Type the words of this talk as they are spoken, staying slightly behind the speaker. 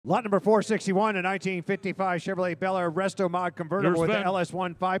Lot number 461, a 1955 Chevrolet Bel Air RESTOMOD convertible with an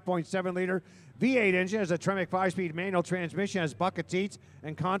LS1 5.7 liter V8 engine, has a Tremec 5-speed manual transmission, has bucket seats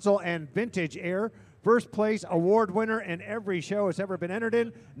and console and vintage air. First place award winner in every show has ever been entered in.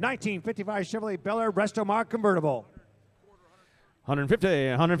 1955 Chevrolet Bel Air RESTOMOD convertible.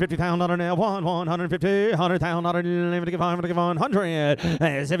 150,000 nail 150, 100,000 limited 100,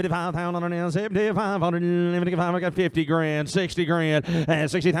 75,000 nail 7,500 limited I got 50 grand, 60 grand,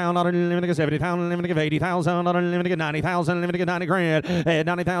 60,000 limited 70,000 limited 80,000 limited 90,000 limited 90 grand,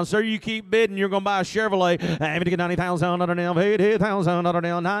 90,000. Sir, you keep bidding, you're gonna buy a Chevrolet. Having to get 90,000 nail 80,000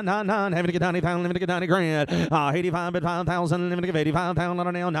 nail 999, having to get 90,000 limited 90 grand, 85 bid 5,000 limited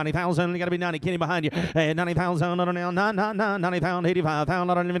 85,000 nail 90,000. You gotta be 90. Kenny behind you, 90,000 nail 999, 90,000.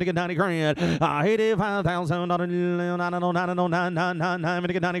 85,000 limited 90 grand, 85,000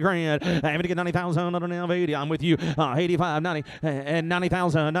 90 grand, having to get 90,000 80. I'm with you, 85, 90, and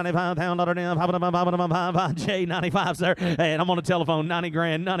 90,000, 95,000 J 95, sir, and I'm on the telephone. 90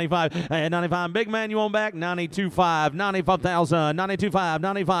 grand, 95, 95. Big man, you on back? 92.5, 95,000, 92.5,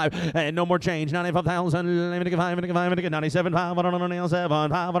 95, and no more change. 95,000 limited 97,500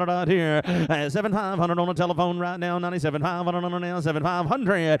 7,500 here, 7,500 on the telephone right now. 97,500 now,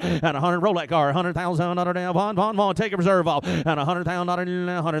 7,500 and 100. Roll that car. 100,000 now. One. Take a reserve off. And 100,000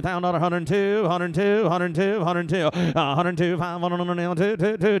 102, 500 now.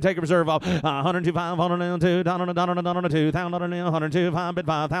 Two. Take a reserve off. 102, 500 now. 2,000 now. 102, 5 bid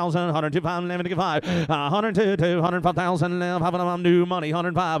 5,000. 102, 5 limited 5. 102, 105,000 now. 5 new money.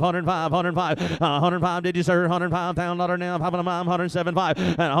 105. 105. Did you, sir? 105,000 now. 107, 5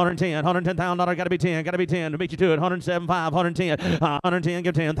 and 110. 110,000. Got to be 10. To beat you to it. 107, 5. 110,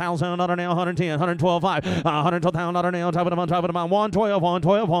 give 10,000 now, 110, 112, 5, 112,000 now, top of them, 112,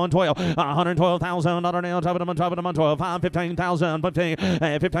 112,000 now, top of them, 12, 5, 15,000, 15,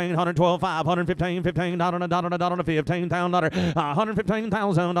 112, 5, 115, 15, $15,000,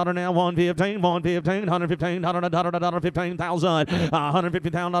 115,000 now, 115, 115,000,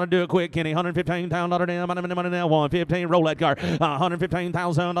 150,000, do it quick, Kenny, 115,000 now, money now, 115, roll that car,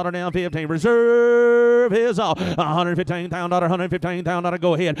 115,000 now, 15, reserve is off, 115,000,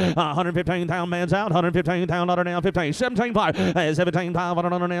 go ahead. 115,000 man's out. 115,000 now. 15,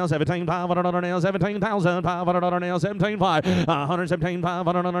 17,500 now. 17,500 now. 17,500 now. 17,500.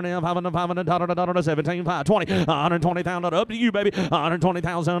 117,500 now. 500 17,500. 20. 120,000 up to you, baby.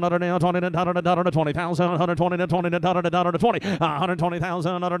 120,000 now. 20,000. 120,000 to 20.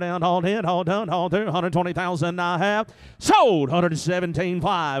 120,000 down. All in. All done. All through. 120,000 I have sold.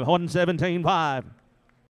 117,500. 117,500.